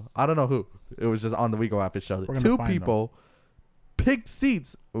 people, I don't know who. It was just on the Regal app. It showed it. 2 people picked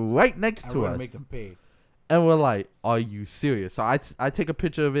seats right next to us. Make them pay. And we're like, are you serious? So I take a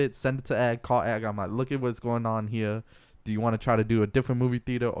picture of it, send it to Egg, call Egg. I'm like, look at what's going on here. Do you want to try to do a different movie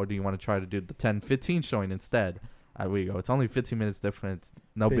theater, or do you want to try to do the 10:15 showing instead? We go. It's only 15 minutes difference.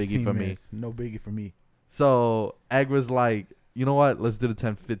 No biggie for me. No biggie for me. So Egg was like, you know what? Let's do the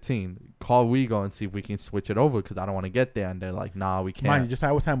 10:15. Call Regal and see if we can switch it over because I don't want to get there. And they're like, nah, we can't. Mind you, just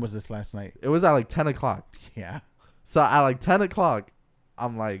what time was this last night? It was at like 10 o'clock. Yeah. So at like 10 o'clock,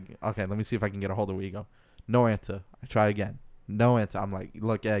 I'm like, okay, let me see if I can get a hold of Regal. No answer. I try again. No answer. I'm like,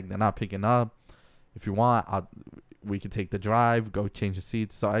 look, Egg, they're not picking up. If you want, we can take the drive, go change the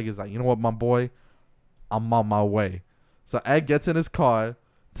seats. So Egg is like, you know what, my boy? I'm on my way. So Egg gets in his car,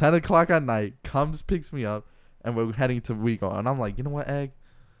 10 o'clock at night, comes, picks me up, and we're heading to Regal. And I'm like, you know what, Egg?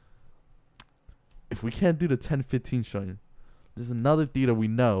 If we can't do the 10:15 showing, there's another theater we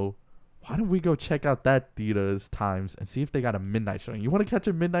know. Why don't we go check out that theater's times and see if they got a midnight showing? You want to catch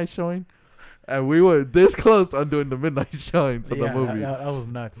a midnight showing? And we were this close on doing the midnight showing for the movie. That was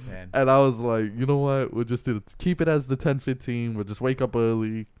nuts, man. And I was like, you know what? We'll just keep it as the 10:15. We'll just wake up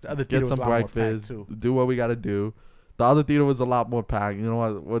early, get some breakfast, do what we got to do. The other theater was a lot more packed. You know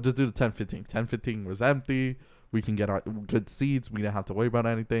what? We'll just do the 10:15. 10:15 was empty. We can get our good seats. We didn't have to worry about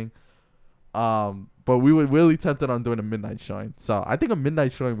anything. But we were really tempted on doing a midnight showing. So I think a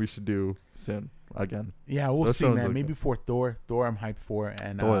midnight showing we should do soon again. Yeah, we'll see, man. Maybe for Thor. Thor I'm hyped for.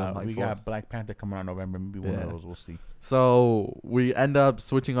 And we got Black Panther coming out in November. Maybe one of those. We'll see. So we end up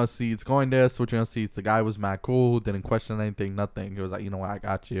switching our seats, going there, switching our seats. The guy was mad cool. Didn't question anything, nothing. He was like, you know what? I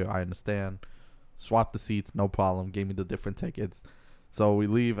got you. I understand. Swap the seats. No problem. Gave me the different tickets. So we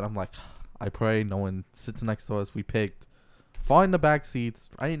leave and I'm like, I pray no one sits next to us. We picked far in the back seats,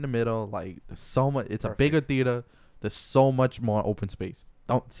 right in the middle. Like, there's so much. It's perfect. A bigger theater. There's so much more open space.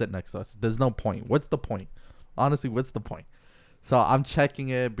 Don't sit next to us. There's no point. What's the point? Honestly, what's the point? So I'm checking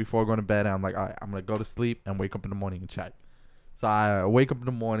it before going to bed. And I'm like, all right, I'm going to go to sleep and wake up in the morning and check. So I wake up in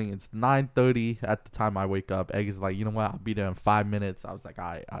the morning. It's 9:30 at the time I wake up. Egg is like, you know what? I'll be there in 5 minutes. I was like, all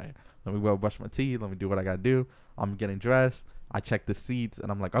right. Let me go brush my teeth. Let me do what I got to do. I'm getting dressed. I check the seats.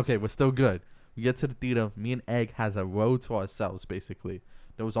 And I'm like, okay, we're still good. We get to the theater. Me and Egg has a row to ourselves, basically.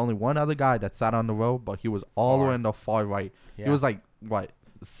 There was only one other guy that sat on the row, but he was all the way in the far right. Yeah. He was like, what,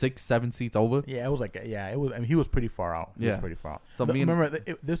 6-7 seats over? Yeah, it was like, it was. I mean, he was pretty far out. He was pretty far out. So remember,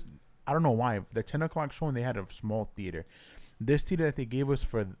 this, I don't know why. The 10 o'clock showing, they had a small theater. This theater that they gave us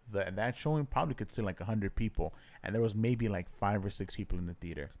for that showing probably could sit like 100 people. And there was maybe like 5 or 6 people in the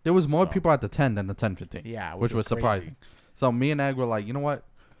theater. There was more people at the 10 than the 10:15. Yeah, which was surprising. So me and Egg were like, you know what?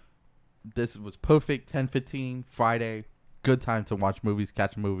 This was perfect. 10:15 Friday, good time to watch movies,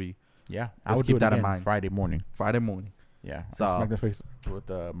 catch a movie. Yeah, I would keep that in mind. Friday morning. Yeah, so smack the face with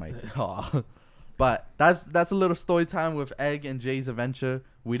the mic. But that's a little story time with Egg and Jay's adventure.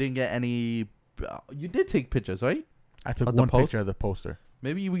 We didn't get any. You did take pictures, right? I took one picture of the poster.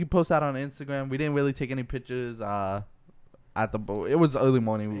 Maybe we can post that on Instagram. We didn't really take any pictures. At the boat. It was early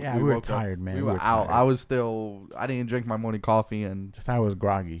morning. Yeah, we were tired, man. We were out. Tired. I didn't drink my morning coffee and I was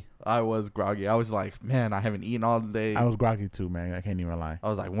groggy. I was like, man, I haven't eaten all day. I was groggy too, man. I can't even lie. I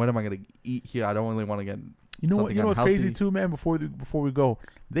was like, when am I gonna eat here? I don't really want to get. You know what? You know what's crazy too, man. Before we go,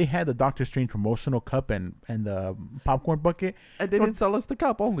 they had the Doctor Strange promotional cup and the popcorn bucket, and they didn't sell us the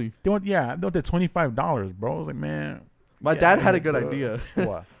cup only. They want $25, bro. I was like, man. My dad had a good idea.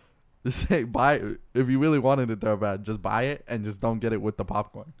 What? Just say buy it. If you really wanted it there bad, just buy it and just don't get it with the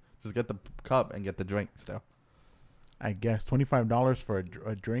popcorn. Just get the cup and get the drink still. I guess $25 for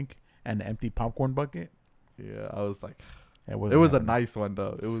a drink and an empty popcorn bucket. Yeah, I was like, It was a nice one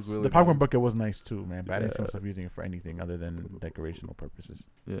though. It was really the popcorn nice. bucket was nice too, man. But I didn't see Yeah. myself using it for anything other than decorational purposes.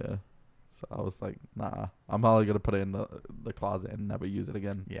 Yeah. So I was like, nah, I'm probably gonna put it in the closet and never use it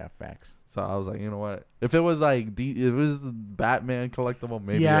again. Yeah, facts. So I was like, you know what? If it was like if it was Batman collectible,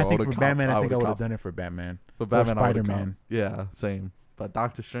 maybe Yeah, I I think for would've Batman, I think I would have copped. done it for Batman. For Batman, I would've Spider-Man. copped. Yeah, same. But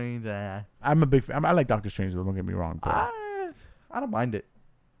Doctor Strange, I'm a big fan. I like Doctor Strange though. Don't get me wrong. But, I don't mind it.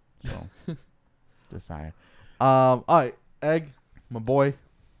 so, decide. All right, Egg, my boy.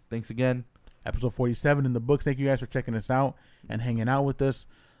 Thanks again. Episode 47 in the books. Thank you guys for checking us out and hanging out with us.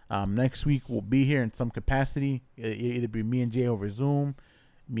 Next week we'll be here in some capacity. It'll either be me and Jay over Zoom,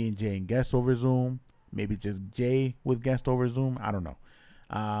 me and Jay and guest over Zoom, maybe just Jay with guest over Zoom. I don't know.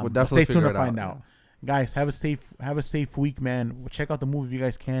 We'll But definitely stay tuned to figure it find out. out. Guys, have a safe week, man. Check out the movie if you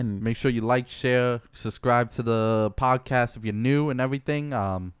guys can. Make sure you like, share, subscribe to the podcast if you're new and everything.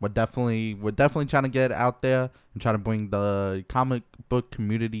 We're definitely trying to get out there and try to bring the comic book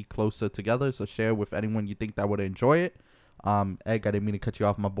community closer together. So share with anyone you think that would enjoy it. Egg, I didn't mean to cut you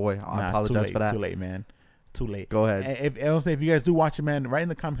off, my boy. I apologize for that. Too late, man. Too late. Go ahead. If you guys do watch it, man, write in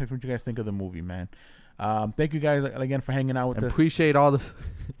the comment section what you guys think of the movie, man. Thank you guys again for hanging out with us. Appreciate all the.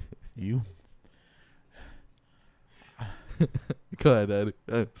 You. Go ahead,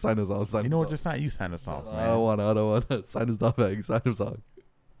 Ed. Sign us off. You know what? Just sign. You sign us off, man. I don't want to. Sign us off, Egg. Sign us off.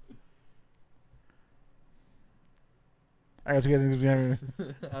 All right, so you guys. No.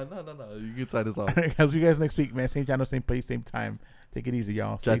 You can sign us off. I'll see you guys next week, man. Same channel, same place, same time. Take it easy,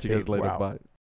 y'all. Stay Catch you guys safe. later. Wow. Bye.